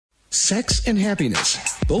Sex and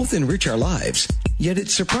happiness both enrich our lives, yet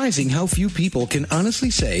it's surprising how few people can honestly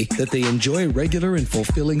say that they enjoy regular and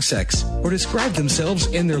fulfilling sex or describe themselves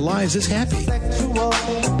and their lives as happy.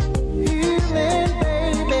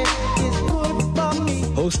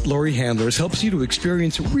 Host Laurie Handlers helps you to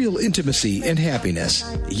experience real intimacy and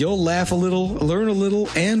happiness. You'll laugh a little, learn a little,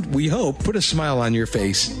 and, we hope, put a smile on your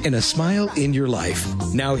face and a smile in your life.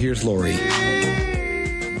 Now here's Laurie.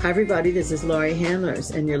 Hi, everybody. This is Laurie Handlers,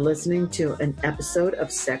 and you're listening to an episode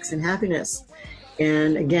of Sex and Happiness.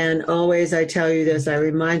 And again, always I tell you this, I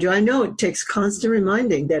remind you, I know it takes constant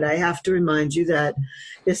reminding that I have to remind you that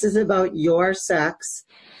this is about your sex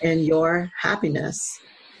and your happiness.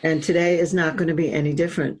 And today is not going to be any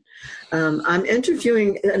different. I'm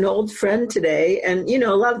interviewing an old friend today. And, you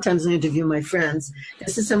know, a lot of times I interview my friends.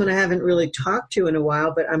 This is someone I haven't really talked to in a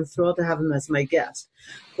while, but I'm thrilled to have him as my guest.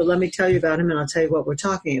 But let me tell you about him, and I'll tell you what we're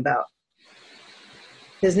talking about.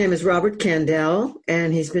 His name is Robert Kandel,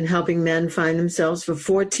 and he's been helping men find themselves for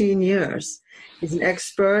 14 years. He's an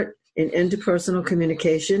expert in interpersonal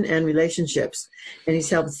communication and relationships, and he's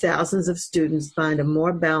helped thousands of students find a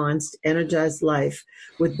more balanced, energized life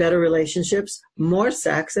with better relationships, more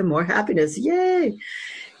sex, and more happiness. Yay!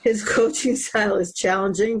 His coaching style is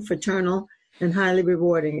challenging, fraternal, and highly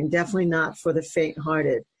rewarding, and definitely not for the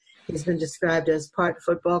faint-hearted. He's been described as part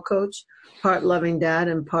football coach, part loving dad,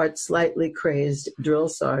 and part slightly crazed drill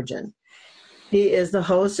sergeant. He is the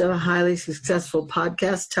host of a highly successful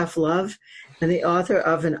podcast, Tough Love, and the author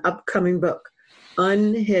of an upcoming book,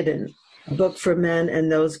 Unhidden, a book for men and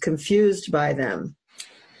those confused by them.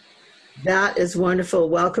 That is wonderful.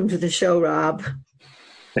 Welcome to the show, Rob.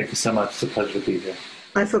 Thank you so much. It's a pleasure to be here.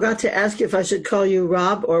 I forgot to ask you if I should call you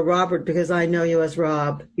Rob or Robert because I know you as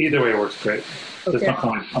Rob. Either way works great. Okay.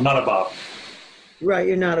 I'm not a Bob. Right,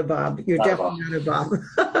 you're not a Bob. You're definitely not a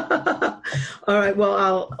Bob. All right, well,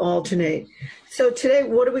 I'll alternate. So today,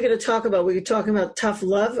 what are we going to talk about? Are we talking about tough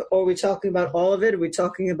love, or are we talking about all of it? Are we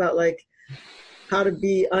talking about, like, how to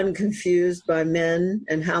be unconfused by men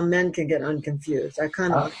and how men can get unconfused? I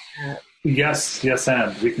kind of like that. Yes,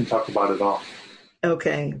 and we can talk about it all.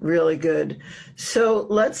 Okay, really good. So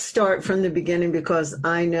let's start from the beginning, because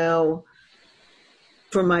I know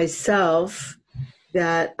for myself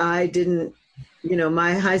that I didn't, you know,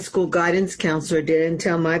 my high school guidance counselor didn't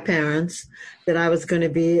tell my parents that I was going to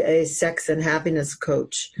be a sex and happiness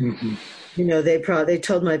coach. Mm-hmm. You know, they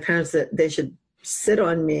told my parents that they should sit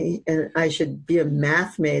on me and I should be a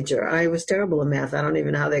math major. I was terrible at math. I don't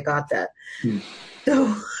even know how they got that. Mm.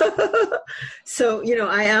 So, you know,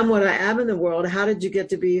 I am what I am in the world. How did you get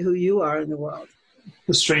to be who you are in the world?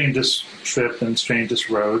 The strangest trip and strangest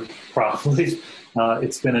road, probably.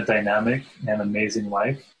 It's been a dynamic and amazing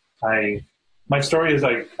life. My story is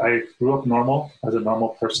I grew up normal as a normal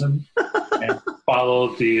person and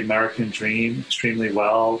followed the American dream extremely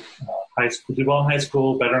well. Did well in high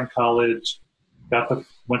school, better in college,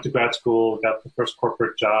 went to grad school, got the first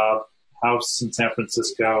corporate job, house in San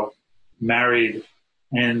Francisco, married,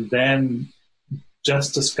 and then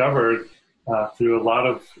just discovered through a lot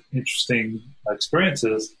of interesting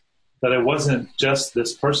experiences that I wasn't just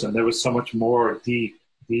this person. There was so much more deep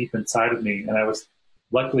inside of me, and I was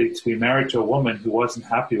luckily to be married to a woman who wasn't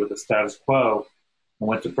happy with the status quo and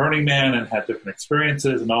went to Burning Man and had different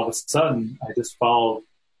experiences. And all of a sudden, I just followed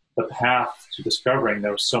the path to discovering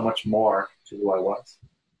there was so much more to who I was.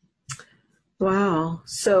 Wow.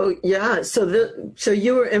 So, yeah. So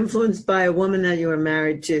you were influenced by a woman that you were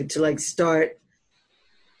married to like start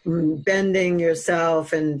bending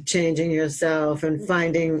yourself and changing yourself and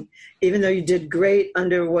finding, even though you did great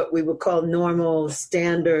under what we would call normal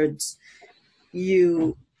standards,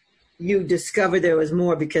 you discovered there was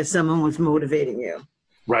more because someone was motivating you.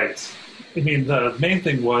 Right. I mean, the main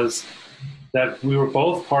thing was that we were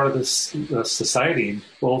both part of this society,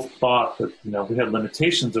 both thought that, you know, we had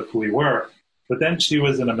limitations of who we were. But then she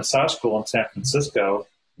was in a massage school in San Francisco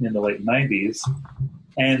in the late 90s.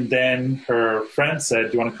 And then her friend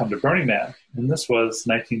said, do you want to come to Burning Man? And this was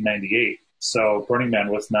 1998. So Burning Man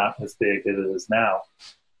was not as big as it is now.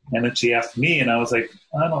 And then she asked me, and I was like,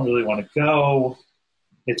 I don't really want to go.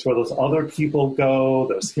 It's where those other people go,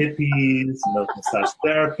 those hippies, and those massage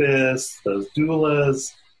therapists, those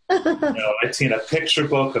doulas. You know, I'd seen a picture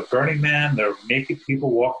book of Burning Man. There were naked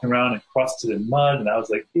people walking around encrusted in mud, and I was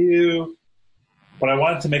like, ew. But I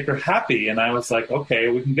wanted to make her happy, and I was like, okay,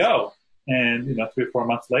 we can go. And, you know, 3 or 4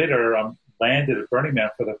 months later, I'm landed at Burning Man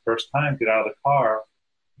for the first time, get out of the car.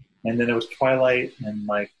 And then it was twilight, and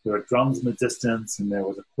like there were drums in the distance, and there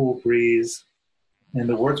was a cool breeze. And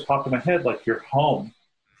the words popped in my head, like, you're home.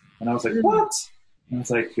 And I was like, what? And it's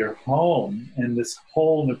like, you're home. And this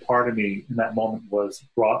whole new part of me in that moment was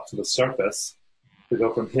brought to the surface to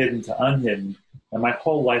go from hidden to unhidden. And my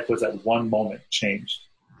whole life was at one moment changed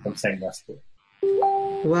from saying yes to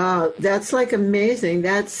it. Wow, that's like amazing.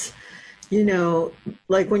 That's, you know,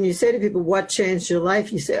 like when you say to people, what changed your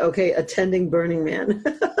life? You say, okay, attending Burning Man.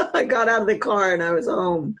 I got out of the car and I was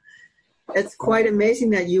home. It's quite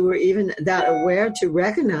amazing that you were even that aware to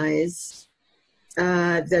recognize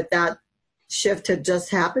that shift had just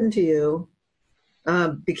happened to you.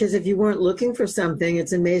 Because if you weren't looking for something,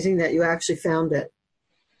 it's amazing that you actually found it.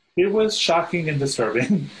 It was shocking and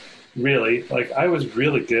disturbing, really. Like, I was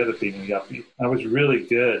really good at being a yuppie. I was really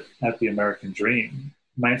good at the American dream.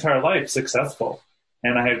 My entire life, successful.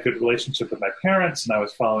 And I had a good relationship with my parents, and I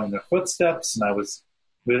was following their footsteps,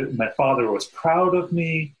 and my father was proud of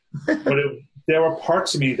me. But there were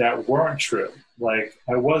parts of me that weren't true. Like,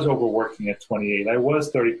 I was overworking at 28. I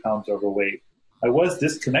was 30 pounds overweight. I was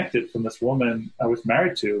disconnected from this woman I was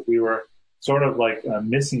married to. We were sort of like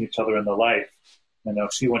missing each other in the life. You know,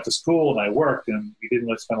 she went to school and I worked, and we didn't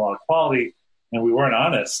really spend a lot of quality, and we weren't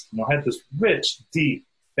honest. You know, I had this rich, deep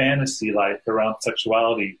fantasy life around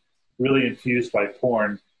sexuality, really infused by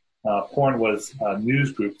porn. Porn was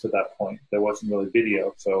news groups at that point. There wasn't really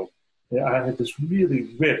video. So yeah, I had this really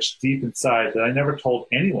rich, deep inside that I never told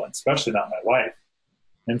anyone, especially not my wife.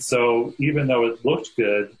 And so even though it looked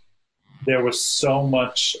good, there was so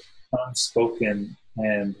much unspoken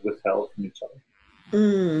and withheld from each other.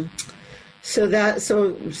 Mm.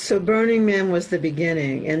 So Burning Man was the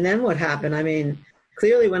beginning. And then what happened? I mean,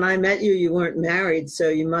 clearly when I met you, you weren't married, so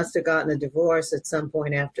you must have gotten a divorce at some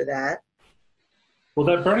point after that. Well,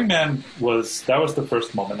 that Burning Man was the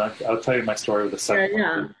first moment. I'll tell you my story with the second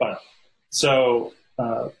one. Yeah. So,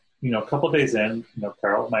 a couple of days in,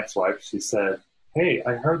 Carol, my ex-wife, she said, "Hey,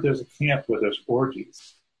 I heard there's a camp where there's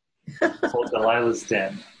orgies. It's called Delilah's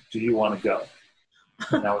Den. Do you want to go?"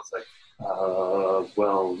 And I was like,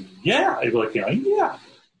 well, yeah. I'd be like, yeah.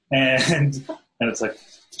 And it's like,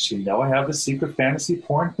 does she know I have this secret fantasy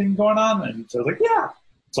porn thing going on? And so I was like, yeah.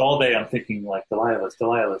 So all day I'm thinking like Delilah's,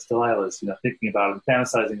 thinking about it,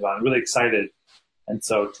 fantasizing about it, I'm really excited. And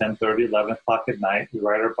so 10:30, 11 o'clock at night, we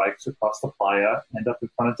ride our bikes across the playa, end up in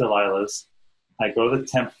front of Delilah's. I go to the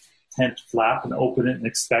tent flap and open it and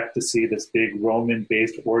expect to see this big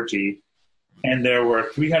Roman-based orgy. And there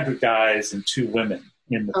were 300 guys and 2 women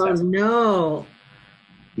in the tent. Oh, no.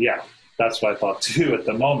 Yeah, that's what I thought too at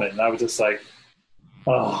the moment. And I was just like,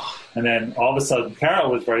 oh. And then all of a sudden,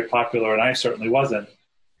 Carol was very popular and I certainly wasn't.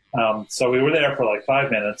 So we were there for like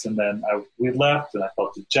 5 minutes, and then we left, and I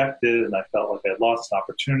felt dejected, and I felt like I had lost an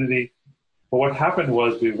opportunity. But what happened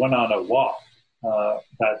was we went on a walk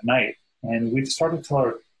that night, and we started to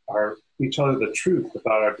tell each other the truth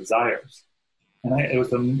about our desires. And it was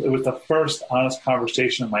the first honest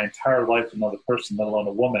conversation in my entire life with another person, let alone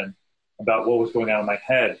a woman, about what was going on in my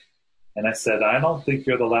head. And I said, "I don't think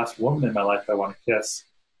you're the last woman in my life I want to kiss."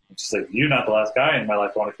 And she said, "You're not the last guy in my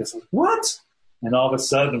life I want to kiss." I was like, "What?" And all of a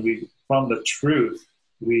sudden, from the truth,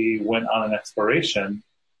 we went on an exploration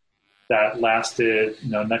that lasted,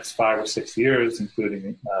 next 5 or 6 years,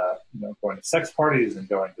 including, going to sex parties and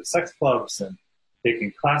going to sex clubs and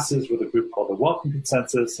taking classes with a group called the Welcome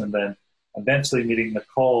Consensus, and then eventually meeting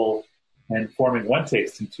Nicole and forming One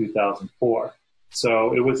Taste in 2004.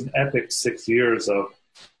 So it was an epic 6 years of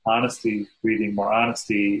honesty breeding more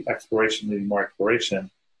honesty, exploration leading more exploration.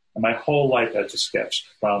 And my whole life had just sketched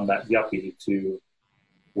from that yuppie to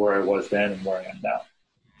where I was then and where I am now.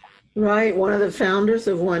 Right. One of the founders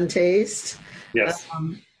of One Taste. Yes.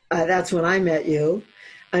 That's when I met you.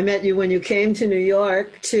 I met you when you came to New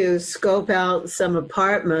York to scope out some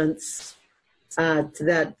apartments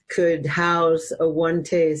that could house a One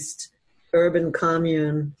Taste urban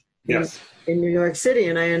commune in New York City.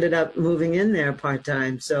 And I ended up moving in there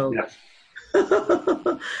part-time. So, yes.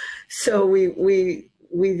 So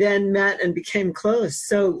we then met and became close.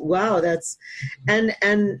 So, wow, that's, and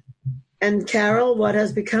Carol, what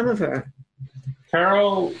has become of her?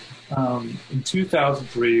 Carol, in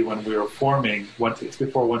 2003, when we were forming One Taste,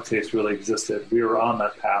 before One Taste really existed, we were on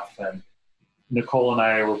that path, and Nicole and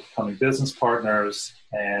I were becoming business partners,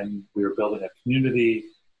 and we were building a community,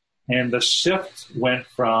 and the shift went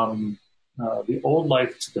from the old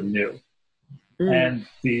life to the new. And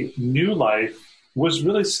the new life was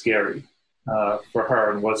really scary. For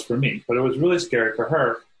her and was for me. But it was really scary for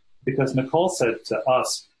her because Nicole said to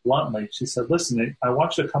us bluntly, she said, "Listen, I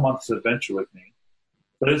want you to come on this adventure with me,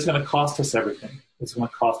 but it's going to cost us everything. It's going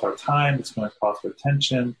to cost our time. It's going to cost our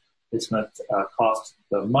attention. It's going to cost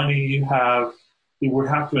the money you have. We would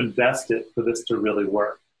have to invest it for this to really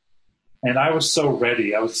work." And I was so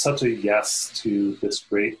ready. I was such a yes to this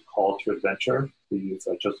great call to adventure, to use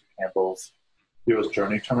Joseph Campbell's hero's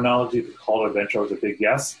journey terminology. The call to adventure was a big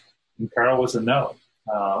yes, and Carol was a no.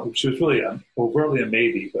 She was really overtly a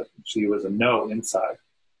maybe, but she was a no inside.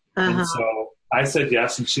 And so I said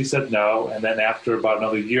yes, and she said no. And then after about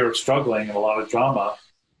another year of struggling and a lot of drama,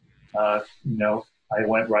 I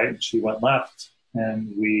went right and she went left,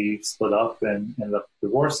 and we split up and ended up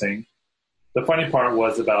divorcing. The funny part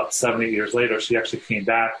was about 7, 8 years later, she actually came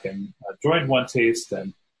back and joined One Taste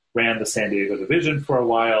and ran the San Diego division for a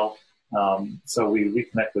while. So we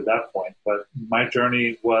reconnected at that point. But my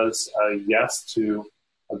journey was a yes to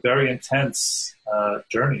a very intense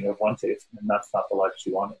journey of One Taste, and that's not the life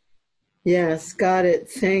she wanted. Yes, got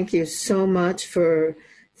it. Thank you so much for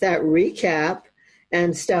that recap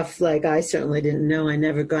and stuff like I certainly didn't know. I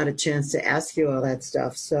never got a chance to ask you all that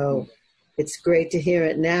stuff. So it's great to hear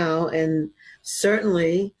it now. And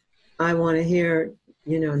certainly I want to hear,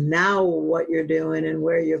 now what you're doing and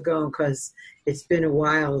where you're going, because it's been a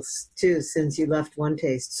while too since you left One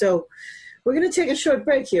Taste. So we're going to take a short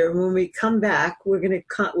break here. When we come back, we're going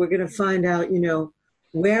to find out,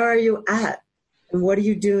 where are you at and what are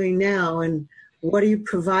you doing now and what are you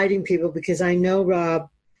providing people? Because I know, Rob,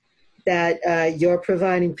 that you're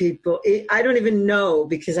providing people. I don't even know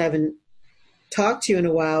because I haven't talked to you in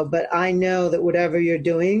a while, but I know that whatever you're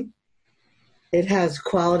doing, it has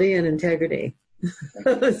quality and integrity.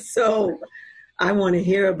 So I want to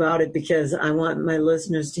hear about it because I want my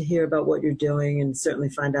listeners to hear about what you're doing and certainly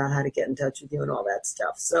find out how to get in touch with you and all that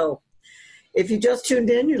stuff. So if you just tuned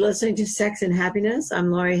in, you're listening to Sex and Happiness. I'm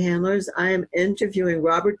Laurie Handlers. I am interviewing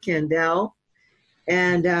Robert Kandell,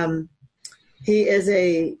 and he's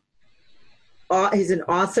an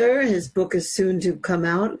author. His book is soon to come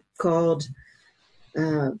out called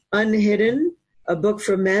Unhidden, a book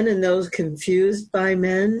for men and those confused by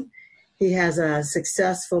men. He has a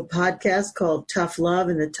successful podcast called Tough Love,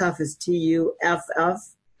 and the tough is Tuff,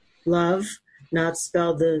 love, not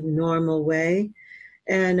spelled the normal way.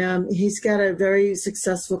 And he's got a very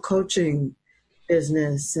successful coaching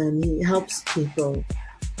business, and he helps people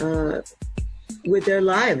with their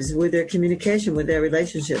lives, with their communication, with their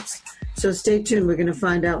relationships. So stay tuned. We're going to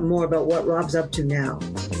find out more about what Rob's up to now.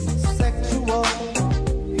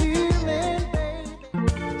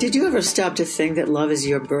 Did you ever stop to think that love is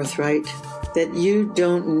your birthright? That you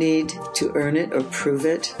don't need to earn it or prove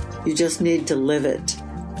it? You just need to live it.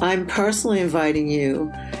 I'm personally inviting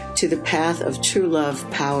you to the path of true love,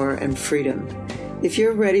 power, and freedom. If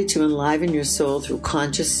you're ready to enliven your soul through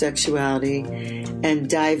conscious sexuality and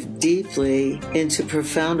dive deeply into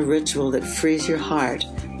profound ritual that frees your heart,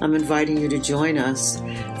 I'm inviting you to join us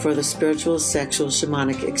for the Spiritual Sexual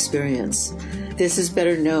Shamanic Experience. This is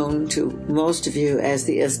better known to most of you as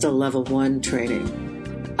the ISTA Level 1 training.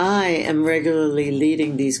 I am regularly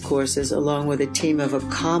leading these courses along with a team of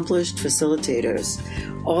accomplished facilitators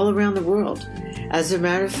all around the world. As a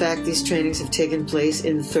matter of fact, these trainings have taken place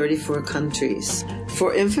in 34 countries.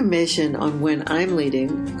 For information on when I'm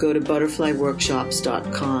leading, go to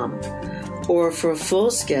butterflyworkshops.com. Or for a full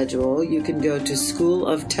schedule, you can go to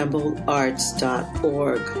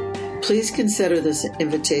schooloftemplearts.org. Please consider this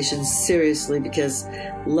invitation seriously because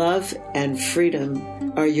love and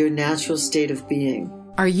freedom are your natural state of being.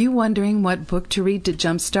 Are you wondering what book to read to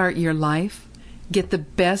jumpstart your life? Get the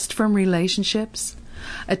best from relationships?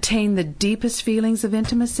 Attain the deepest feelings of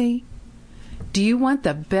intimacy? Do you want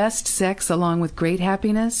the best sex along with great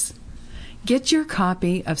happiness? Get your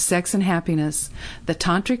copy of Sex and Happiness, The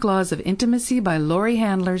Tantric Laws of Intimacy by Laurie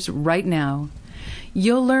Handlers right now.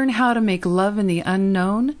 You'll learn how to make love in the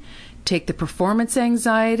unknown, take the performance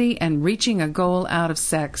anxiety and reaching a goal out of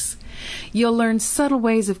sex. You'll learn subtle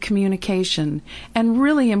ways of communication and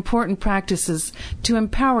really important practices to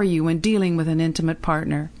empower you when dealing with an intimate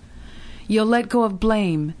partner. You'll let go of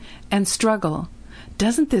blame and struggle.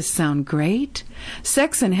 Doesn't this sound great?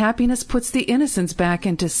 Sex and Happiness puts the innocence back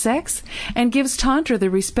into sex and gives Tantra the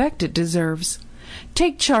respect it deserves.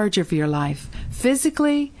 Take charge of your life,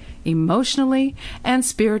 physically, emotionally, and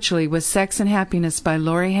spiritually with Sex and Happiness by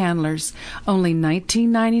Laurie Handlers. Only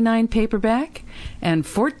 $19.99 paperback and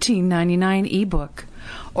 $14.99 ebook.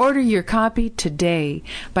 Order your copy today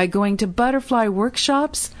by going to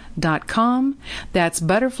butterflyworkshops.com. That's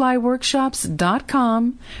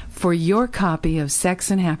butterflyworkshops.com for your copy of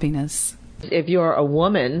Sex and Happiness. If you're a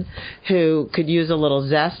woman who could use a little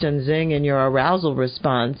zest and zing in your arousal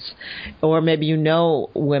response, or maybe you know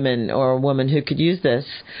women or a woman who could use this,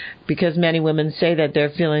 because many women say that their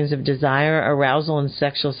feelings of desire, arousal, and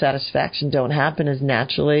sexual satisfaction don't happen as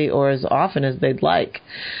naturally or as often as they'd like.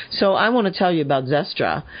 So I want to tell you about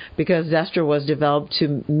Zestra, because Zestra was developed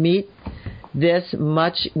to meet this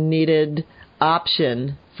much-needed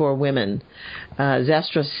option for women.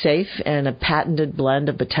 Zestra's safe and a patented blend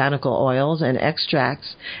of botanical oils and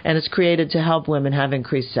extracts, and it's created to help women have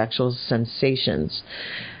increased sexual sensations.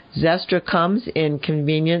 Zestra comes in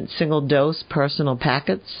convenient single-dose personal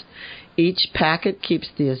packets. Each packet keeps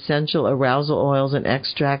the essential arousal oils and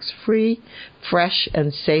extracts free, fresh,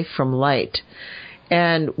 and safe from light.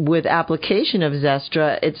 And with application of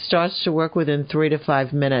Zestra, it starts to work within 3 to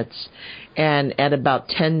 5 minutes. And at about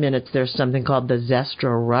 10 minutes, there's something called the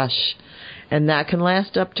Zestra Rush. And that can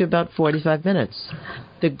last up to about 45 minutes.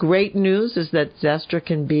 The great news is that Zestra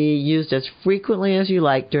can be used as frequently as you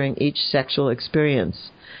like during each sexual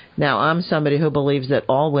experience. Now, I'm somebody who believes that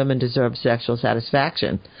all women deserve sexual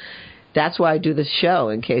satisfaction. That's why I do this show,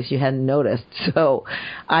 in case you hadn't noticed. So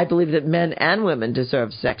I believe that men and women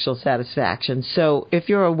deserve sexual satisfaction. So if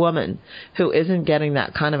you're a woman who isn't getting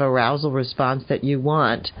that kind of arousal response that you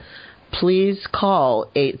want, please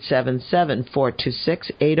call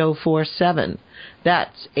 877-426-8047.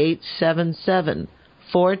 That's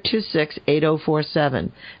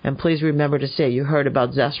 877-426-8047. And please remember to say you heard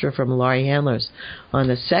about Zestra from Laurie Handlers on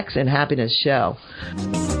the Sex and Happiness Show.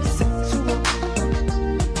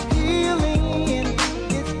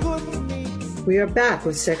 We are back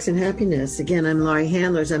with Sex and Happiness. Again, I'm Laurie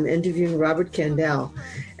Handlers. I'm interviewing Robert Kandell.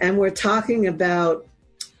 And we're talking about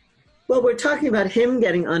him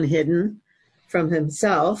getting unhidden from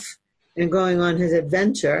himself and going on his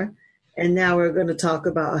adventure. And now we're going to talk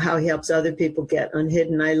about how he helps other people get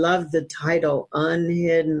unhidden. I love the title,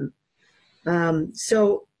 Unhidden.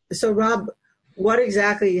 So Rob, what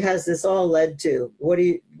exactly has this all led to?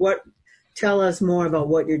 Tell us more about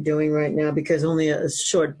what you're doing right now, because only a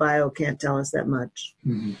short bio can't tell us that much.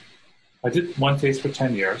 Mm-hmm. I did One Face for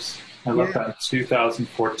 10 years. I left that in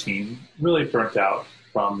 2014, really burnt out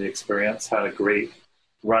from the experience, had a great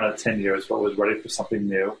run of 10 years, but was ready for something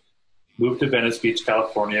new. Moved to Venice Beach,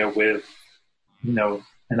 California with,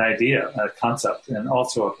 an idea, a concept, and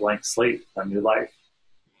also a blank slate, a new life.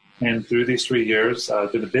 And through these 3 years,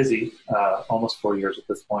 I've been busy, almost 4 years at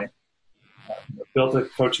this point. Built a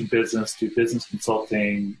coaching business, do business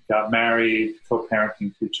consulting, got married,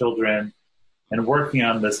 co-parenting 2 children, and working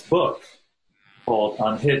on this book called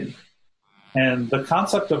Unhidden. And the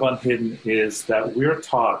concept of Unhidden is that we're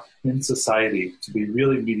taught in society to be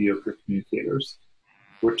really mediocre communicators.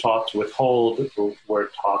 We're taught to withhold, we're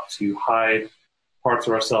taught to hide parts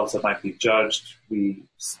of ourselves that might be judged. We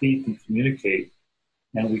speak and communicate,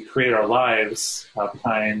 and we create our lives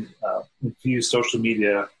behind infused social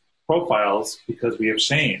media profiles because we have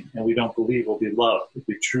shame and we don't believe we'll be loved if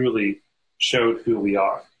we truly showed who we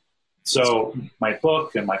are. So my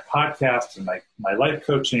book and my podcast and my life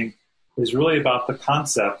coaching is really about the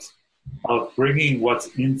concept of bringing what's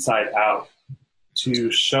inside out to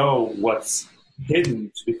show what's hidden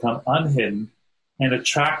to become unhidden and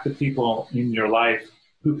attract the people in your life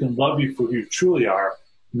who can love you for who you truly are,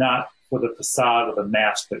 not for the facade or the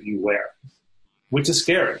mask that you wear. Which is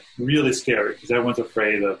scary, really scary, because everyone's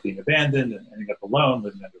afraid of being abandoned and ending up alone,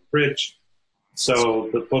 living under a bridge. So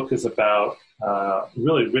the book is about,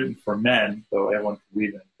 really written for men, though everyone can read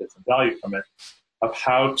it and get some value from it, of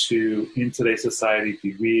how to, in today's society,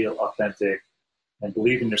 be real, authentic, and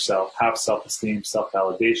believe in yourself, have self-esteem,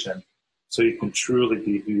 self-validation, so you can truly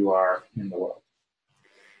be who you are in the world.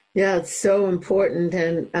 Yeah, it's so important.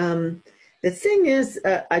 And the thing is,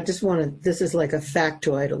 this is like a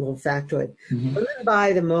little factoid. Mm-hmm. Women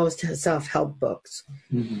buy the most self-help books.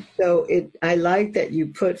 Mm-hmm. So I like that you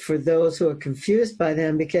put for those who are confused by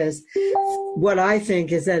them, because what I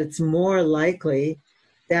think is that it's more likely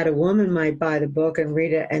that a woman might buy the book and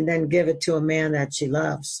read it and then give it to a man that she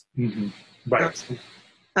loves. Mm-hmm. Right.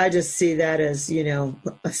 I just see that as, a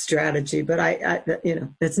strategy, but I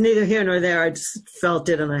it's neither here nor there. I just felt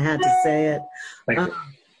it and I had to say it. Thank you.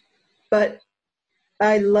 But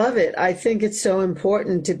I love it. I think it's so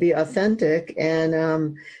important to be authentic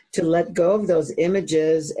and to let go of those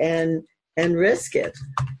images and risk it.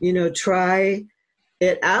 Try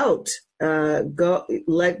it out.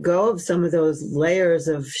 Let go of some of those layers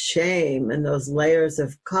of shame and those layers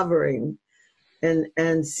of covering,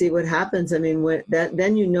 and see what happens. I mean,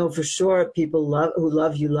 then for sure people who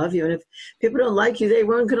love you, and if people don't like you, they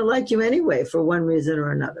weren't going to like you anyway for one reason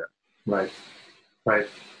or another. Right.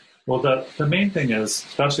 Well, the main thing is,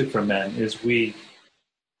 especially for men, is we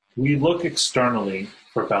look externally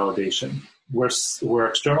for validation. We're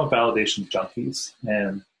external validation junkies,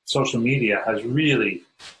 and social media has really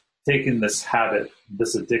taken this habit,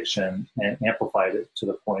 this addiction, and amplified it to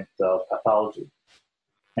the point of pathology.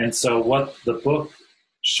 And so what the book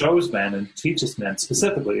shows men and teaches men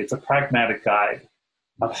specifically, it's a pragmatic guide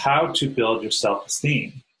of how to build your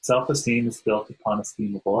self-esteem. Self-esteem is built upon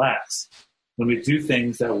esteemable acts. When we do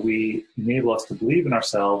things that we enable us to believe in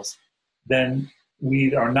ourselves, then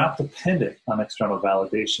we are not dependent on external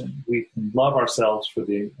validation. We can love ourselves for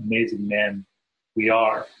the amazing men we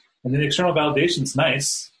are. And then external validation is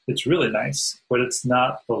nice. It's really nice, but it's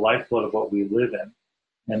not the lifeblood of what we live in.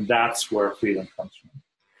 And that's where freedom comes from.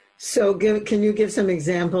 So can you give some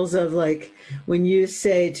examples of, like, when you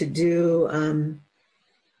say to do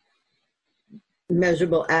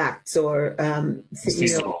measurable acts or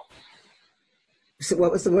Esteemable. So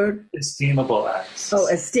what was the word? Esteemable acts. Oh,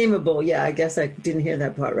 esteemable. Yeah, I guess I didn't hear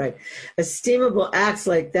that part right. Esteemable acts,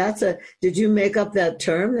 like did you make up that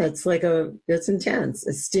term? That's intense.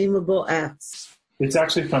 Esteemable acts. It's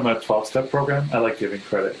actually from a 12-step program. I like giving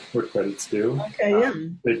credit where credit's due. Okay, yeah.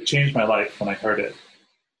 It changed my life when I heard it.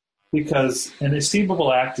 Because an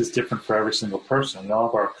esteemable act is different for every single person. We all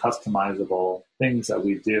have our customizable things that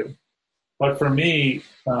we do. But for me,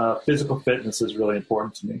 physical fitness is really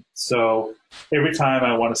important to me. So every time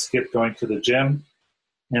I want to skip going to the gym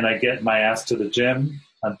and I get my ass to the gym,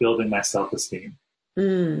 I'm building my self-esteem.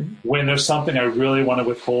 When there's something I really want to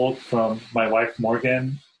withhold from my wife,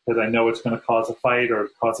 Morgan, because I know it's going to cause a fight or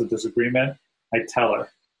cause a disagreement, I tell her.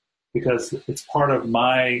 Because it's part of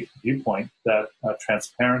my viewpoint that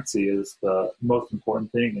transparency is the most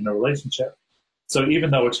important thing in a relationship. So even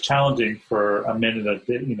though it's challenging for a minute,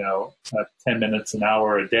 10 minutes, an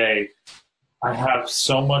hour a day, I have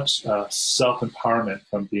so much self-empowerment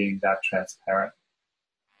from being that transparent.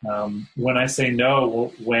 When I say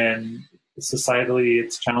no, when societally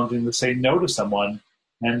it's challenging to say no to someone,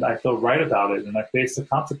 and I feel right about it, and I face the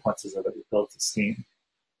consequences of it, it builds esteem.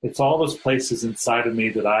 It's all those places inside of me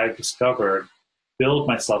that I've discovered build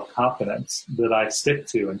my self-confidence that I stick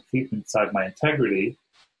to and keep inside my integrity.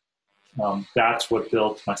 That's what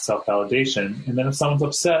builds my self-validation. And then if someone's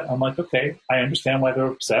upset, I'm like, okay, I understand why they're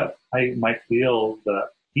upset. I might feel the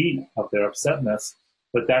heat of their upsetness,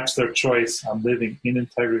 but that's their choice. I'm living in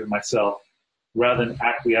integrity with myself rather than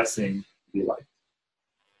acquiescing to be liked.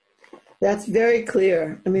 That's very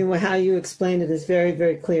clear. I mean, how you explained it is very,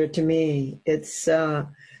 very clear to me. It's I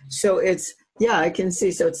can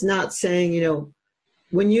see. So it's not saying,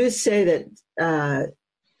 when you say that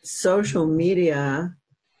social media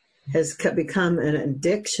has become an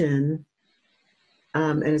addiction,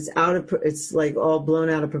 and it's like all blown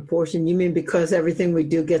out of proportion. You mean because everything we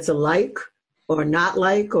do gets a like or not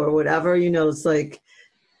like or whatever? It's like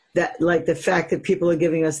that, like the fact that people are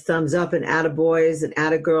giving us thumbs up and attaboys and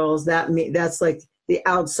attagirls. That's like the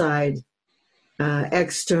outside,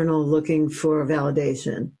 external looking for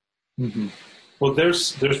validation. Mm-hmm. Well,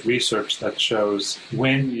 there's research that shows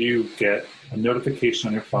when you get a notification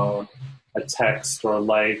on your phone, a text or a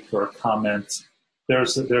like or a comment,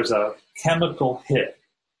 there's a chemical hit,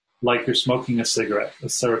 like you're smoking a cigarette. The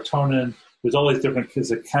serotonin, there's all these different,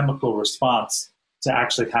 there's a chemical response to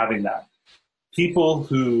actually having that. People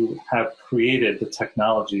who have created the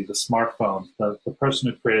technology, the smartphone, the person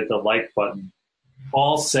who created the like button,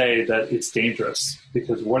 all say that it's dangerous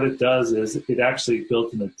because what it does is it actually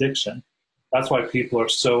builds an addiction. That's why people are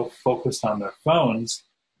so focused on their phones.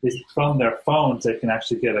 From their phones, they can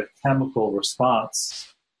actually get a chemical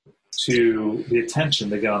response to the attention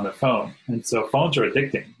they get on their phone. And so phones are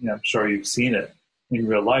addicting. I'm sure you've seen it in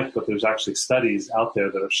real life, but there's actually studies out there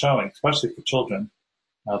that are showing, especially for children.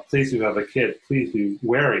 Please, if you have a kid, please be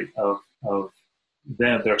wary of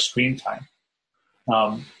their screen time.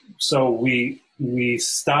 So we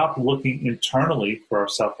stop looking internally for our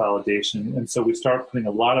self-validation, and so we start putting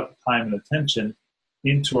a lot of time and attention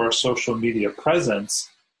into our social media presence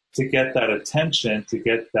to get that attention, to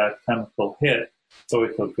get that chemical hit, so we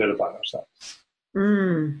feel good about ourselves.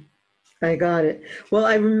 I got it. Well,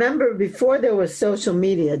 I remember before there was social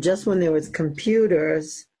media, just when there was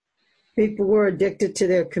computers, people were addicted to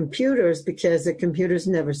their computers because the computers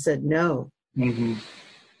never said no. Mm-hmm.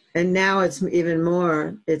 And now it's even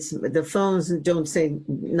more. It's the phones don't say,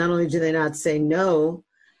 not only do they not say no,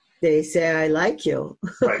 they say, I like you.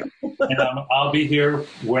 Right. And I'll be here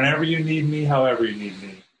whenever you need me, however you need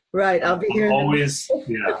me. Right. I'll be here. Always.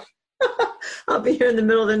 Yeah. I'll be here in the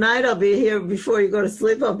middle of the night. I'll be here before you go to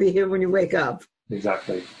sleep. I'll be here when you wake up.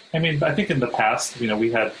 Exactly. I mean, I think in the past,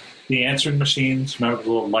 we had the answering machines. Remember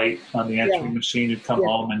the little light on the answering machine? You'd come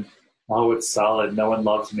home and oh, it's solid, no one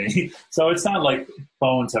loves me. So it's not like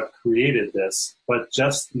phones have created this, but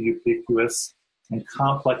just the ubiquitous and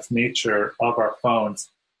complex nature of our phones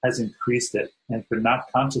has increased it. And if you're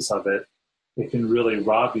not conscious of it, it can really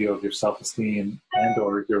rob you of your self-esteem and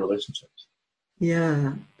or your relationships.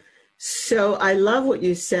 Yeah. So I love what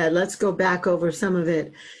you said. Let's go back over some of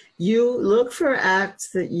it. You look for acts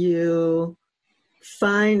that you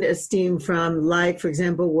find esteem from, like, for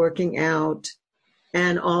example, working out,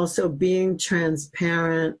 and also being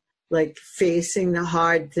transparent, like facing the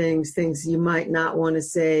hard things you might not want to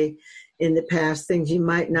say in the past, things you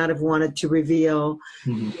might not have wanted to reveal.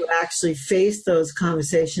 Mm-hmm. You actually face those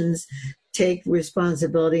conversations, take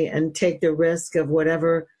responsibility, and take the risk of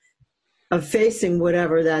facing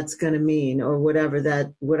whatever that's going to mean, or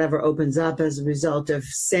whatever opens up as a result of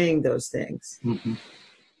saying those things. Mm-hmm.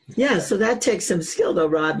 Yeah, so that takes some skill, though,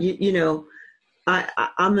 Rob.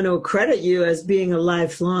 I'm going to credit you as being a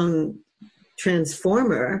lifelong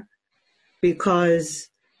transformer, because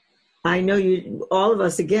I know all of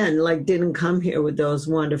us, again, like, didn't come here with those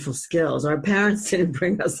wonderful skills. Our parents didn't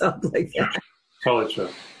bring us up like that. Totally true.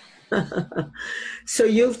 So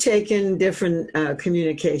you've taken different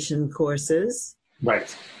communication courses.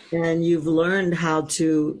 Right. And you've learned how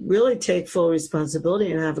to really take full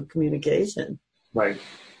responsibility and have a communication. Right.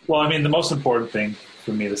 Well, I mean, the most important thing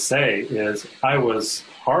for me to say is I was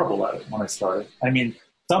horrible at it when I started. I mean,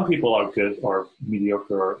 some people are good or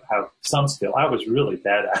mediocre or have some skill. I was really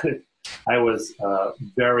bad at it. I was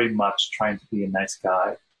very much trying to be a nice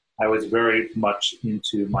guy. I was very much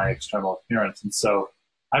into my external appearance. And so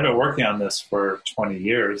I've been working on this for 20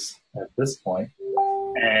 years at this point.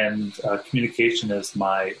 And communication is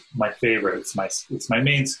my favorite. It's my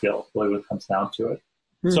main skill, really, when it comes down to it.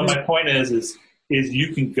 Mm-hmm. So my point is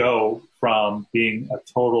you can go from being a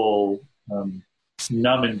total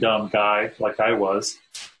numb and dumb guy like I was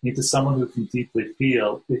into someone who can deeply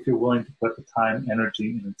feel if you're willing to put the time,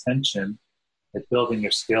 energy, and attention at building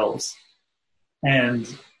your skills. And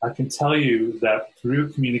I can tell you that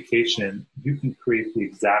through communication, you can create the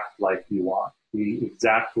exact life you want, the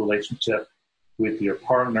exact relationship with your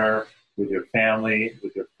partner, with your family,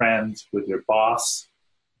 with your friends, with your boss.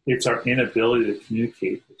 It's our inability to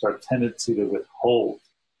communicate. It's our tendency to withhold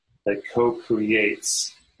that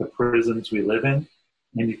co-creates the prisons we live in.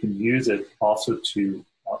 And you can use it also to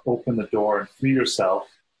open the door and free yourself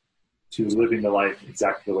to living the life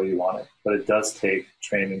exactly the way you want it. But it does take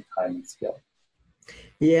training, time, and skill.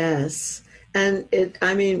 Yes. And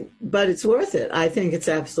but it's worth it. I think it's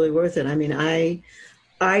absolutely worth it. I mean, I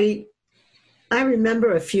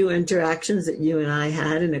remember a few interactions that you and I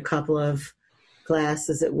had in a couple of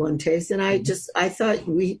classes at One Taste. And I thought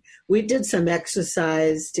we did some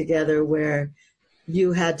exercise together where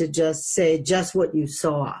you had to just say just what you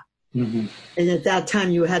saw. Mm-hmm. And at that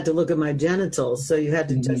time you had to look at my genitals. So you had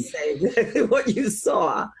to just say exactly what you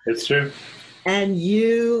saw. It's true. And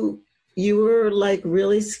you were like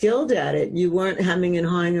really skilled at it. You weren't hemming and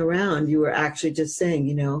hawing around. You were actually just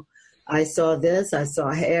saying, I saw this, I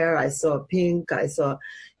saw hair, I saw pink, I saw,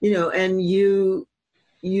 and you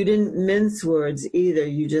didn't mince words either.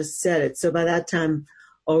 You just said it. So by that time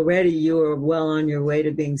already you were well on your way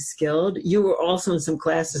to being skilled. You were also in some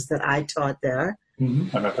classes that I taught there.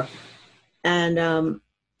 Mm-hmm. I remember. And,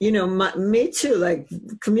 me too, like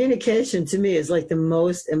communication to me is like the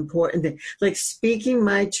most important thing. Like speaking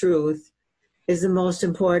my truth is the most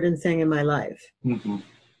important thing in my life. Mm-hmm.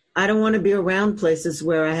 I don't want to be around places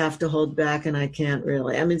where I have to hold back and I can't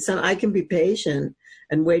really. I mean, I can be patient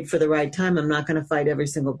and wait for the right time. I'm not going to fight every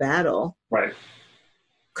single battle. Right.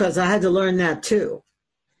 Because I had to learn that too.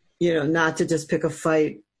 Not to just pick a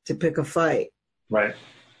fight to pick a fight. Right.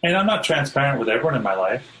 And I'm not transparent with everyone in my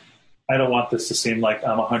life. I don't want this to seem like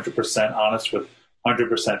I'm 100% honest with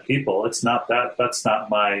 100% people. It's not that. That's not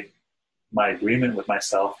my agreement with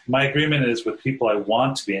myself. My agreement is with people I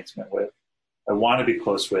want to be intimate with, I want to be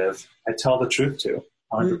close with, I tell the truth to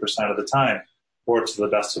 100% of the time, or to the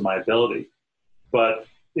best of my ability. But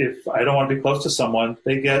if I don't want to be close to someone,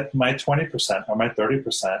 they get my 20% or my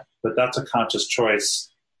 30%. But that's a conscious choice,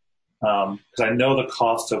 because I know the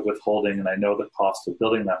cost of withholding and I know the cost of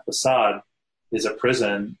building that facade is a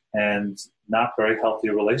prison and not very healthy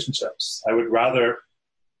relationships. I would rather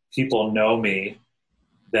people know me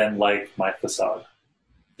than like my facade.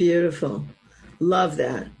 Beautiful. Love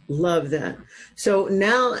that. Love that. So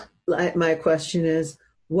now my question is,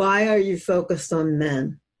 why are you focused on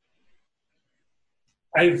men?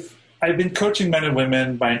 I've been coaching men and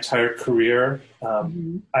women my entire career.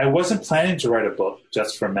 I wasn't planning to write a book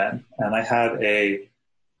just for men. And I had a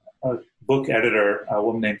book editor, a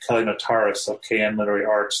woman named Kelly Notaris of KN Literary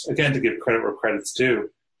Arts, again, to give credit where credit's due.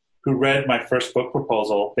 who read my first book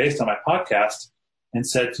proposal based on my podcast and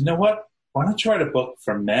said, you know what? Why don't you write a book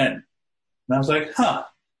for men? And I was like, huh.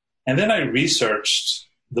 And then I researched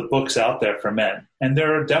the books out there for men. And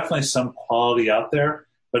there are definitely some quality out there,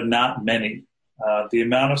 but not many. The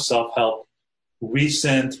amount of self-help,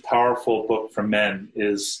 recent, powerful book for men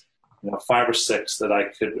is 5 or 6 that I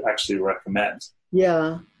could actually recommend.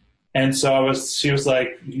 Yeah. And so she was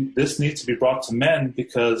like, this needs to be brought to men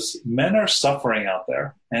because men are suffering out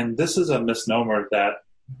there. And this is a misnomer that,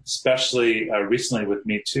 especially recently with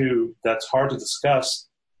Me Too, that's hard to discuss.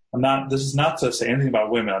 This is not to say anything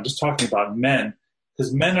about women. I'm just talking about men,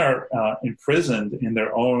 because men are imprisoned in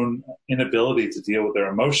their own inability to deal with their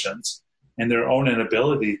emotions and their own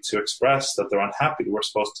inability to express that they're unhappy. We're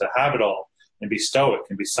supposed to have it all and be stoic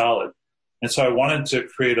and be solid. And so I wanted to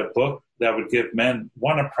create a book that would give men,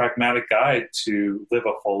 one, a pragmatic guide to live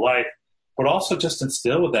a full life, but also just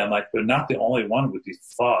instill with them, like, they're not the only one with these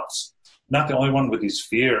thoughts, not the only one with these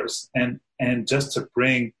fears. And just to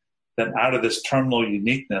bring them out of this terminal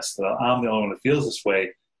uniqueness that I'm the only one who feels this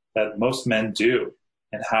way, that most men do,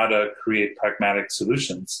 and how to create pragmatic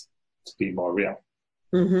solutions to be more real.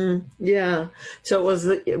 Mm-hmm. Yeah. So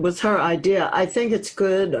it was her idea. I think it's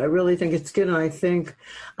good. I really think it's good.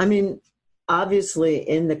 And obviously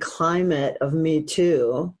in the climate of Me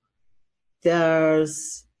Too,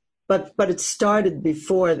 but it started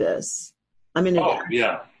before this.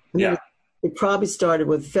 It probably started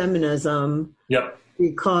with feminism. Yep.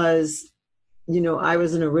 Because, I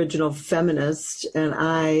was an original feminist, and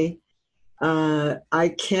I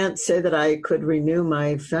can't say that I could renew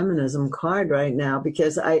my feminism card right now,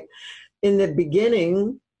 because in the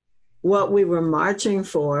beginning, what we were marching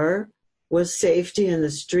for was safety in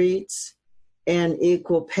the streets and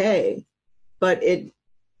equal pay. But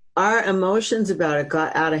our emotions about it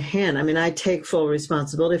got out of hand. I take full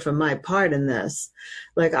responsibility for my part in this.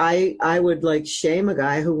 Like I would shame a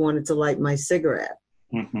guy who wanted to light my cigarette.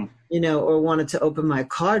 Mm-hmm. Or wanted to open my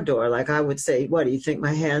car door. Like I would say, what, do you think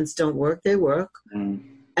my hands don't work? They work. Mm.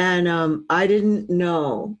 And I didn't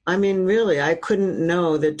know. Really, I couldn't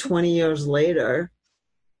know that 20 years later,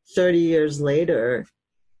 30 years later,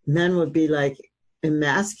 men would be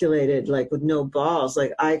emasculated, with no balls.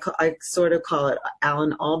 I sort of call it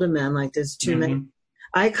Alan Alderman, there's too many.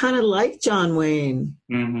 I kind of like John Wayne.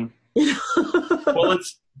 Mm-hmm. Well,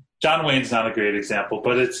 John Wayne's not a great example,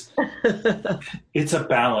 but it's a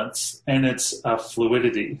balance and it's a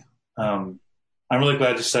fluidity. I'm really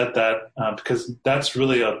glad you said that because that's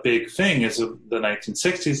really a big thing is the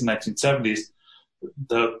 1960s and 1970s.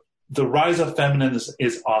 The rise of feminism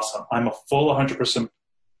is awesome. I'm a full 100%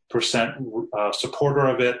 supporter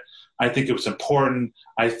of it. I think it was important.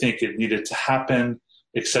 I think it needed to happen,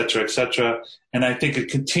 et cetera, et cetera. And I think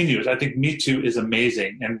it continues. I think Me Too is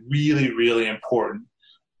amazing and really, really important.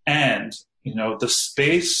 And, the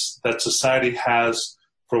space that society has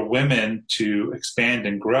for women to expand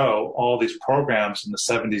and grow, all these programs in the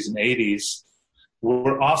 70s and 80s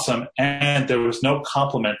were awesome. And there was no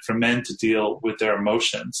complement for men to deal with their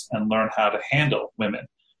emotions and learn how to handle women.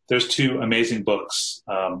 There's 2 amazing books,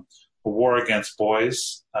 A War Against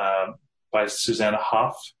Boys by Susanna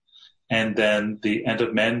Hoff, and then The End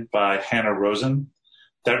of Men by Hannah Rosen,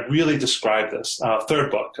 that really describe this.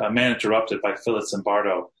 Third book, Man Interrupted by Phyllis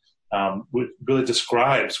Zimbardo, really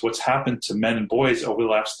describes what's happened to men and boys over the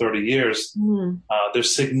last 30 years.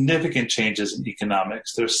 There's significant changes in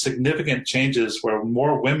economics. There's significant changes where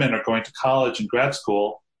more women are going to college and grad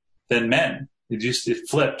school than men. It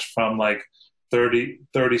flipped from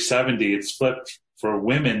 30-70. It's flipped for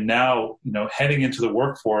women now, heading into the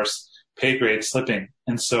workforce, pay grade slipping.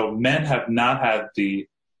 And so men have not had the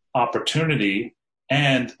opportunity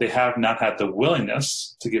and they have not had the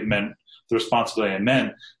willingness to give men the responsibility of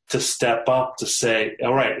men to step up to say,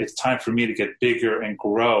 all right, it's time for me to get bigger and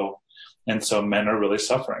grow. And so men are really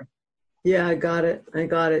suffering. Yeah, I got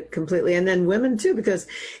it completely. And then women too, because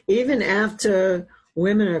even after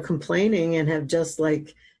women are complaining and have just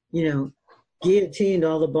guillotined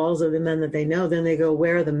all the balls of the men that they know, then they go,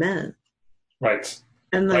 where are the men? Right.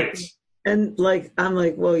 And I'm like,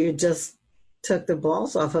 well, you just took the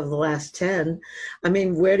balls off of the last 10.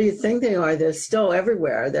 Where do you think they are? They're still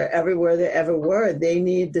everywhere. They're everywhere they ever were. They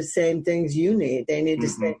need the same things you need. They need to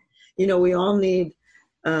stay. We all need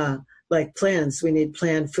plants. We need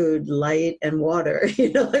plant food, light, and water.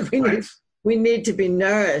 We need to be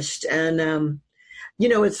nourished. And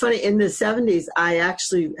it's funny. In the 70s, I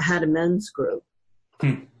actually had a men's group.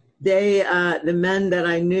 They, the men that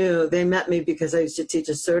I knew, they met me because I used to teach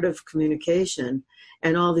assertive communication.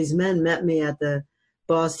 And all these men met me at the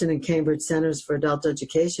Boston and Cambridge Centers for Adult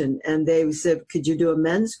Education, and they said, could you do a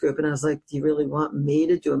men's group? And I was like, do you really want me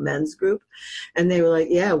to do a men's group? And they were like,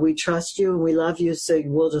 yeah, we trust you and we love you, so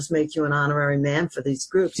we'll just make you an honorary man for these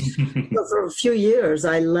groups. So for a few years,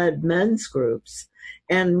 I led men's groups.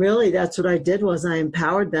 And really, that's what I did, was I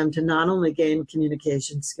empowered them to not only gain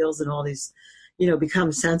communication skills and all these,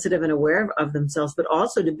 become sensitive and aware of themselves, but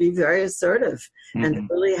also to be very assertive and to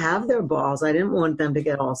really have their balls. I didn't want them to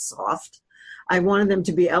get all soft. I wanted them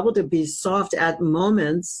to be able to be soft at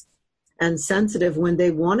moments and sensitive when they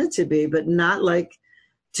wanted to be, but not like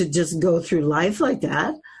to just go through life like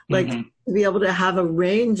that, like to be able to have a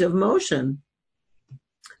range of motion.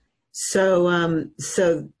 So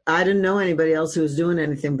I didn't know anybody else who was doing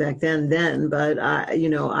anything back then, but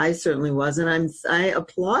I certainly was. And I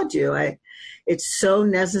applaud you. It's so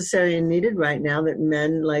necessary and needed right now that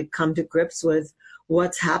men come to grips with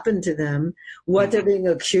what's happened to them, what they're being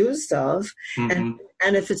accused of. And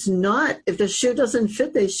if the shoe doesn't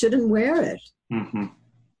fit, they shouldn't wear it.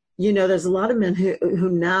 There's a lot of men who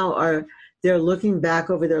now they're looking back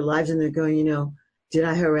over their lives and they're going, did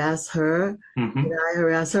I harass her? Did I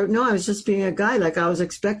harass her? No, I was just being a guy. I was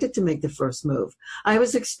expected to make the first move. I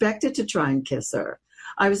was expected to try and kiss her.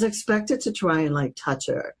 I was expected to try and touch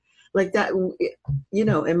her. Like that,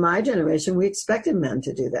 in my generation, we expected men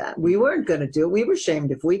to do that. We weren't going to do it. We were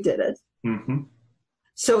shamed if we did it.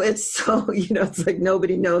 So it's it's like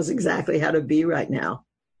nobody knows exactly how to be right now.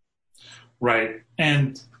 Right.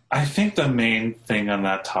 And I think the main thing on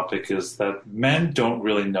that topic is that men don't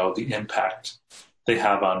really know the impact they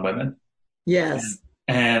have on women. Yes.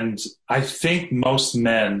 And I think most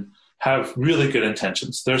men have really good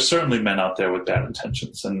intentions. There's certainly men out there with bad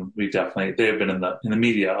intentions, and they have been in the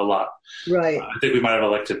media a lot. Right. I think we might have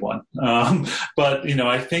elected one. But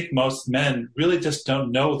I think most men really just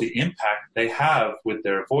don't know the impact they have with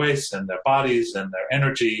their voice and their bodies and their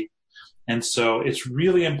energy. And so it's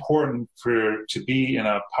really important to be in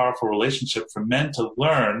a powerful relationship for men to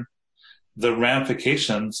learn the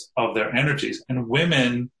ramifications of their energies. And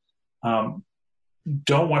women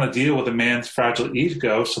don't want to deal with a man's fragile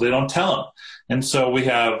ego, so they don't tell him. And so we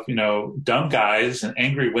have, dumb guys and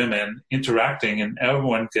angry women interacting, and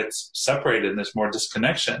everyone gets separated and there's more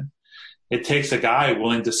disconnection. It takes a guy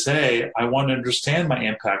willing to say, I want to understand my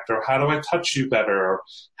impact, or how do I touch you better? Or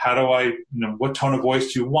how do I, what tone of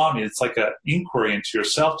voice do you want me? It's like an inquiry into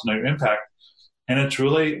yourself to know your impact. And it's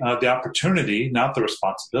really the opportunity, not the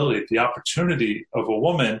responsibility, the opportunity of a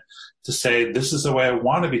woman to say, this is the way I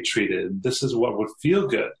want to be treated. This is what would feel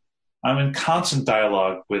good. I'm in constant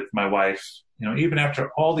dialogue with my wife, even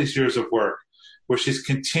after all these years of work, where she's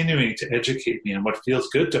continuing to educate me on what feels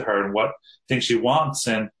good to her and what things she wants,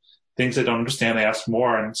 and things I don't understand, I ask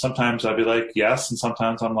more. And sometimes I'll be like, yes. And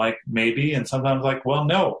sometimes I'm like, maybe. And sometimes like, well,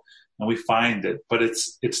 no. And we find it. But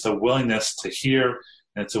it's the willingness to hear,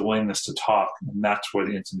 and it's a willingness to talk. And that's where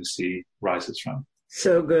the intimacy rises from.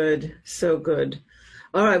 So good. So good.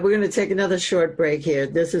 All right. We're going to take another short break here.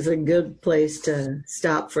 This is a good place to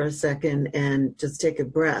stop for a second and just take a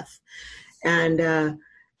breath. And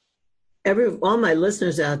all my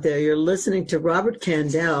listeners out there, you're listening to Robert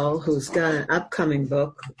Kandell, who's got an upcoming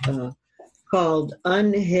book called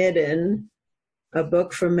Unhidden, a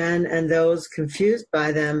book for men and those confused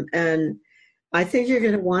by them. And I think you're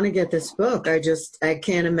going to want to get this book. I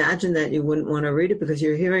can't imagine that you wouldn't want to read it, because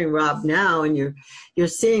you're hearing Rob now and you're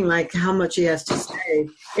seeing how much he has to say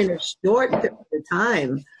in a short period of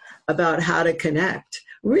time about how to connect,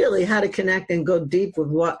 really how to connect and go deep with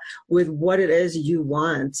what it is you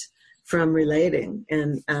want from relating.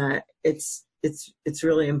 And it's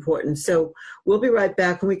really important. So we'll be right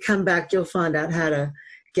back. When we come back, you'll find out how to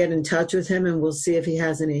get in touch with him, and we'll see if he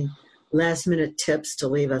has any last minute tips to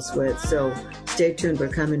leave us with. So stay tuned. We're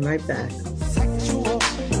coming right back.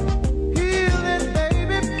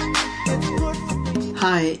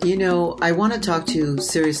 Hi, I want to talk to you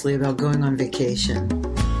seriously about going on vacation.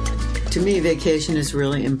 To me, vacation is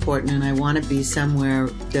really important, and I want to be somewhere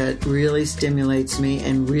that really stimulates me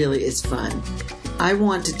and really is fun. I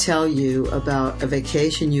want to tell you about a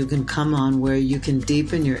vacation you can come on where you can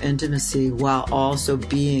deepen your intimacy while also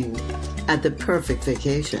being at the perfect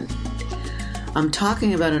vacation. I'm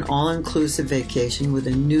talking about an all-inclusive vacation with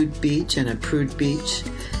a nude beach and a prude beach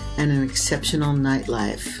and an exceptional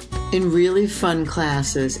nightlife. In really fun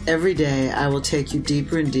classes, every day I will take you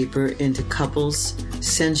deeper and deeper into couples,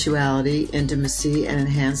 sensuality, intimacy, and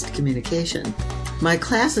enhanced communication. My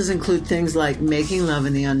classes include things like making love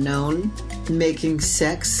in the unknown, making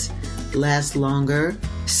sex last longer,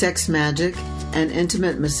 sex magic, and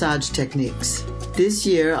intimate massage techniques. This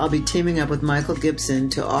year, I'll be teaming up with Michael Gibson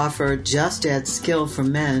to offer Just Add Skill for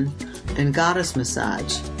Men and Goddess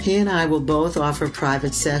Massage. He and I will both offer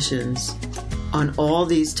private sessions on all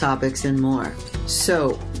these topics and more.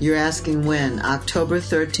 So, you're asking when? October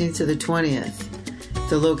 13th to the 20th.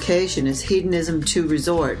 The location is Hedonism 2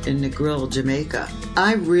 Resort in Negril, Jamaica.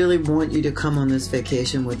 I really want you to come on this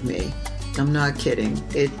vacation with me. I'm not kidding.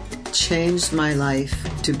 It changed my life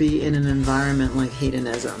to be in an environment like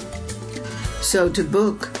hedonism. So to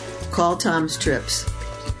book, call Tom's Trips.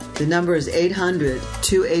 The number is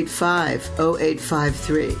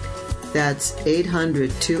 800-285-0853. That's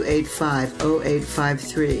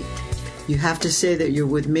 800-285-0853. You have to say that you're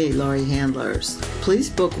with me, Laurie Handlers. Please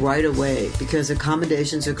book right away because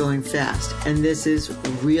accommodations are going fast, and this is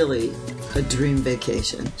really a dream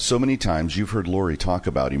vacation. So many times you've heard Laurie talk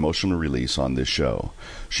about emotional release on this show.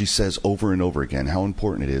 She says over and over again how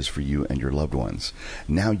important it is for you and your loved ones.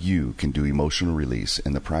 Now you can do emotional release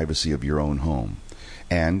in the privacy of your own home.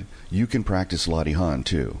 And you can practice Lottie Han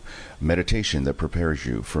too, meditation that prepares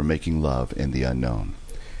you for making love in the unknown.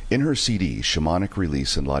 In her CD, Shamanic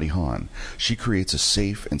Release and Lottie Han, she creates a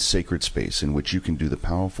safe and sacred space in which you can do the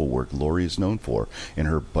powerful work Laurie is known for in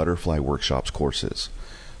her Butterfly Workshops courses.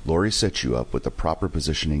 Laurie sets you up with the proper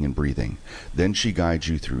positioning and breathing. Then she guides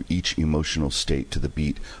you through each emotional state to the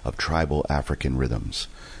beat of tribal African rhythms.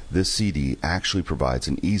 This CD actually provides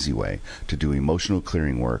an easy way to do emotional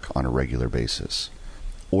clearing work on a regular basis.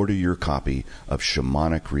 Order your copy of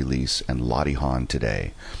Shamanic Release and Lottie Han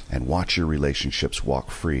today and watch your relationships walk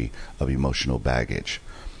free of emotional baggage.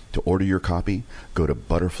 To order your copy, go to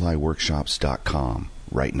butterflyworkshops.com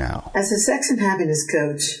right now. As a sex and happiness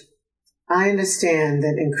coach, I understand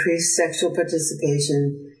that increased sexual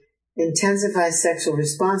participation intensifies sexual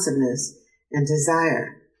responsiveness and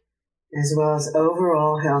desire, as well as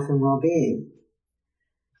overall health and well-being.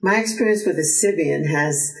 My experience with the Sybian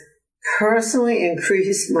has personally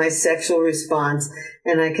increased my sexual response,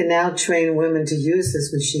 and I can now train women to use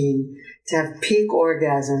this machine to have peak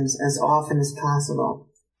orgasms as often as possible.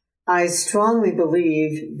 I strongly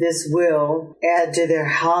believe this will add to their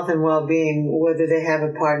health and well-being whether they have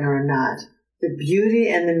a partner or not. The beauty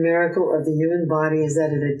and the miracle of the human body is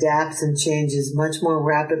that it adapts and changes much more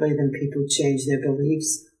rapidly than people change their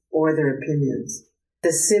beliefs or their opinions. The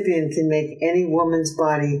Sybian can make any woman's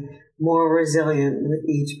body more resilient with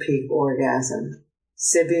each peak orgasm.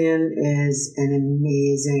 Sybian is an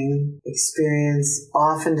amazing experience,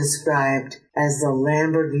 often described as the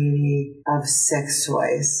Lamborghini of sex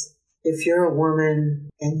toys. If you're a woman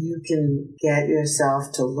and you can get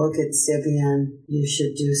yourself to look at Sybian, you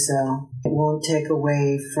should do so. It won't take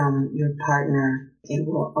away from your partner. It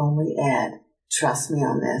will only add. Trust me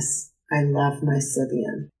on this. I love my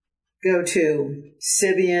Sybian. Go to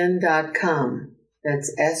Sybian.com.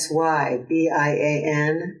 That's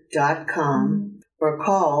SYBIAN.com, or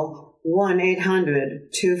call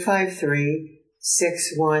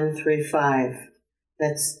 1-800-253-6135.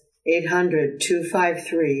 That's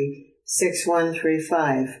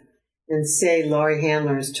 800-253-6135. And say Laurie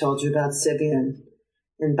Handlers told you about Sybian.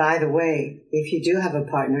 And by the way, if you do have a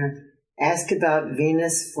partner, ask about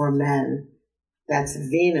Venus for Men. That's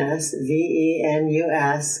Venus,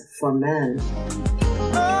 VENUS, for men.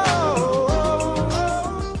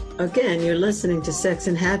 Again, you're listening to Sex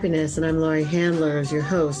and Happiness, and I'm Laurie Handlers, your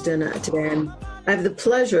host. And today I have the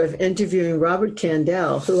pleasure of interviewing Robert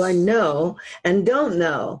Kandell, who I know and don't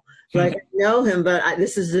know. Like, I know him, but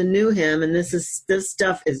this is the new him, and this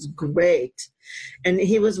stuff is great. And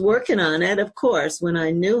he was working on it, of course, when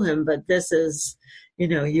I knew him, but this is,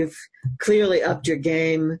 you've clearly upped your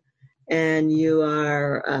game, and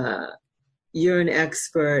you're an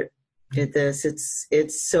expert at this.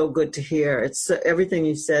 It's so good to hear. Everything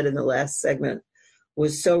you said in the last segment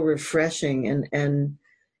was so refreshing and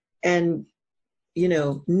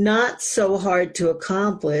not so hard to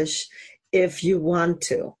accomplish if you want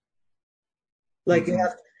to. Like,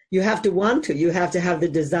 you have to want to. You have to have the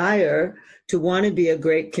desire to want to be a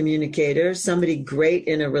great communicator, somebody great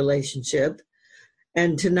in a relationship,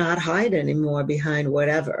 and to not hide anymore behind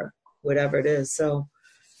whatever it is. So,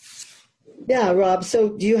 yeah, Rob, so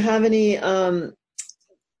do you have any,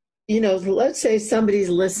 let's say somebody's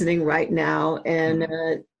listening right now and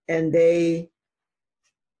they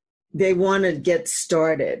want to get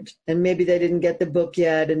started, and maybe they didn't get the book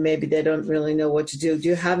yet, and maybe they don't really know what to do. Do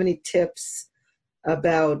you have any tips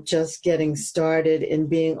about just getting started in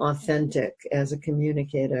being authentic as a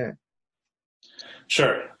communicator?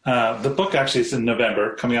 Sure. The book actually is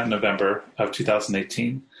coming out in November of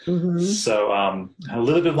 2018. Mm-hmm. So a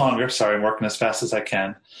little bit longer. Sorry, I'm working as fast as I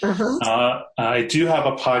can. Uh-huh. I do have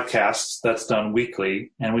a podcast that's done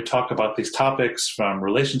weekly, and we talk about these topics from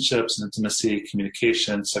relationships and intimacy,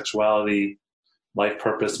 communication, sexuality, life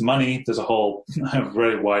purpose, money. There's a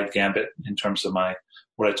very wide gambit in terms of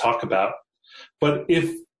what I talk about. But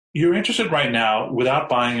if you're interested right now, without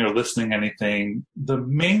buying or listening to anything, the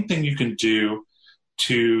main thing you can do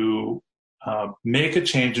to make a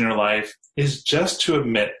change in your life is just to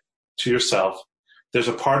admit to yourself there's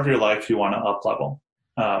a part of your life you want to up-level.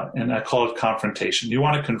 And I call it confrontation. You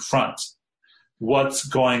want to confront what's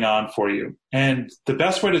going on for you. And the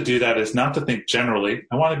best way to do that is not to think generally,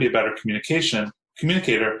 I want to be a better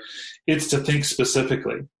communicator. It's to think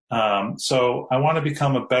specifically. So I want to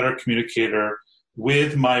become a better communicator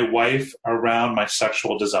with my wife around my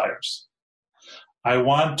sexual desires. I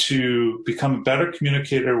want to become a better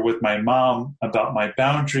communicator with my mom about my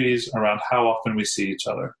boundaries around how often we see each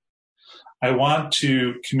other. I want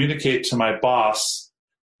to communicate to my boss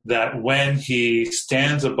that when he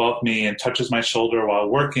stands above me and touches my shoulder while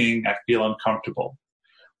working, I feel uncomfortable.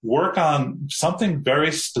 Work on something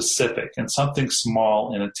very specific and something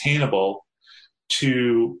small and attainable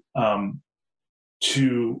to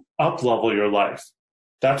up-level your life.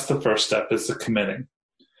 That's the first step, is the committing.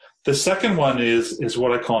 The second one is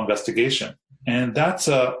what I call investigation. And that's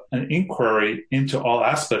an inquiry into all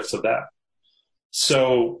aspects of that.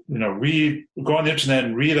 So, go on the internet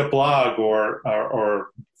and read a blog or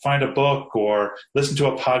find a book or listen to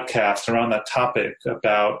a podcast around that topic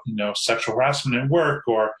about, sexual harassment at work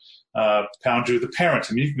or boundary with the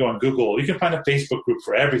parents. I mean, you can go on Google. You can find a Facebook group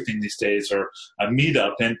for everything these days, or a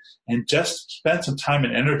meetup, and just spend some time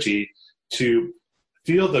and energy to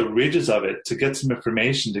feel the ridges of it, to get some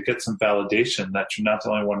information, to get some validation that you're not the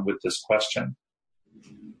only one with this question.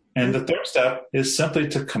 And the third step is simply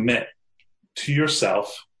to commit to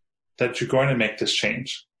yourself that you're going to make this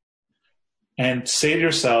change. And say to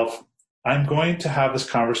yourself, I'm going to have this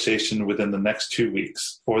conversation within the next 2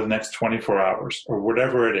 weeks or the next 24 hours or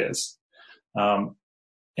whatever it is.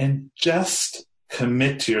 And just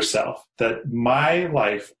commit to yourself that my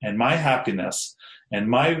life and my happiness and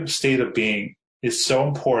my state of being is so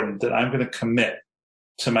important that I'm going to commit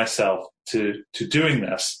to myself to doing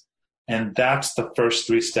this. And that's the first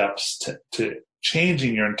 3 steps to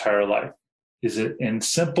changing your entire life. Is it in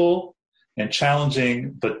simple and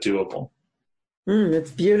challenging, but doable?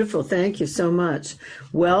 It's beautiful. Thank you so much.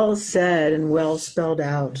 Well said and well spelled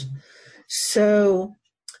out. So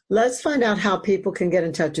let's find out how people can get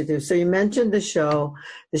in touch with you. So you mentioned the show.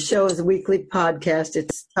 The show is a weekly podcast.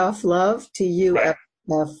 It's Tough Love, T-U-F-F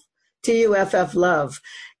Love.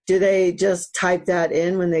 Do they just type that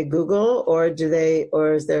in when they Google, or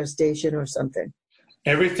is there a station or something?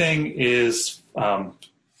 Everything is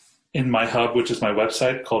in my hub, which is my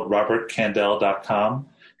website called robertkandell.com,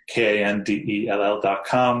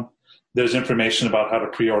 KANDELL.com. There's information about how to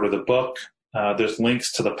pre-order the book. There's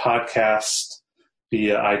links to the podcast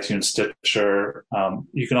via iTunes, Stitcher.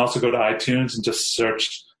 You can also go to iTunes and just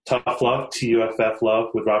search Tough Love, T-U-F-F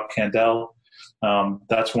Love with Rob Kandell.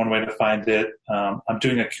 That's one way to find it. I'm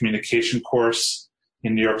doing a communication course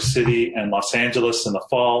in New York City and Los Angeles in the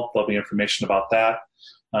fall. There'll be information about that.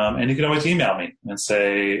 And you can always email me and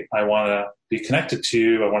say, I want to be connected to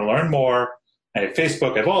you. I want to learn more. I have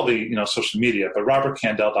Facebook. I have all the social media, but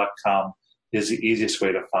robertkandell.com is the easiest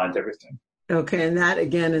way to find everything. Okay, and that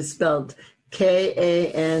again is spelled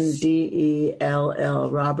Kandell,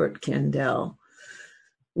 Robert Kandell.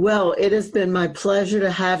 Well, it has been my pleasure to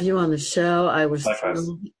have you on the show. I was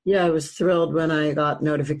thrilled when I got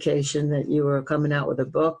notification that you were coming out with a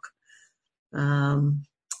book. I'm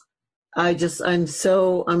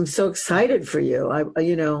so excited for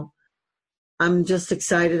you. I'm just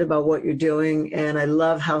excited about what you're doing, and I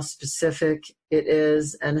love how specific it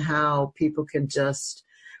is and how people can just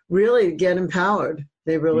really get empowered.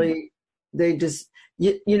 They really,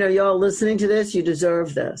 y'all listening to this, you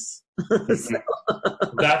deserve this.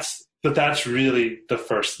 That's really the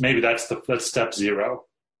first, maybe that's step 0,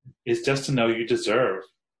 is just to know you deserve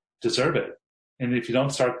it. And if you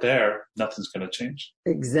don't start there, nothing's going to change.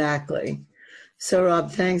 Exactly. So,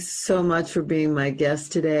 Rob, thanks so much for being my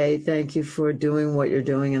guest today. Thank you for doing what you're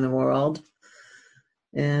doing in the world.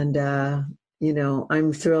 And,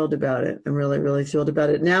 I'm thrilled about it. I'm really, really thrilled about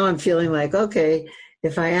it. Now I'm feeling like, okay,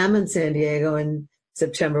 if I am in San Diego in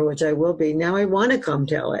September, which I will be, now I want to come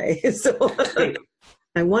to LA. So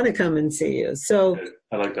I want to come and see you. So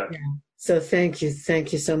I like that. Yeah. So thank you.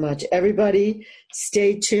 Thank you so much. Everybody,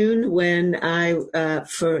 stay tuned when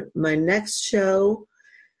for my next show,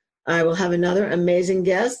 I will have another amazing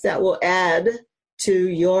guest that will add to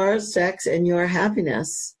your sex and your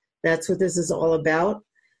happiness. That's what this is all about.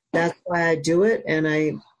 That's why I do it. And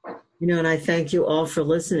I thank you all for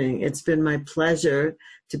listening. It's been my pleasure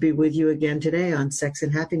to be with you again today on Sex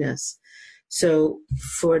and Happiness. So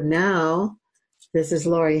for now, This is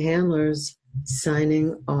Laurie Handlers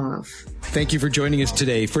signing off. Thank you for joining us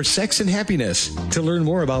today for Sex and Happiness. To learn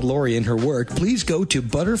more about Laurie and her work, please go to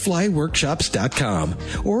butterflyworkshops.com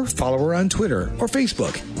or follow her on Twitter or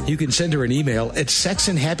Facebook. You can send her an email at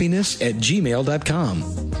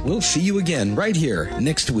sexandhappiness@gmail.com. We'll see you again right here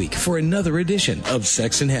next week for another edition of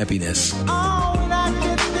Sex and Happiness. Oh.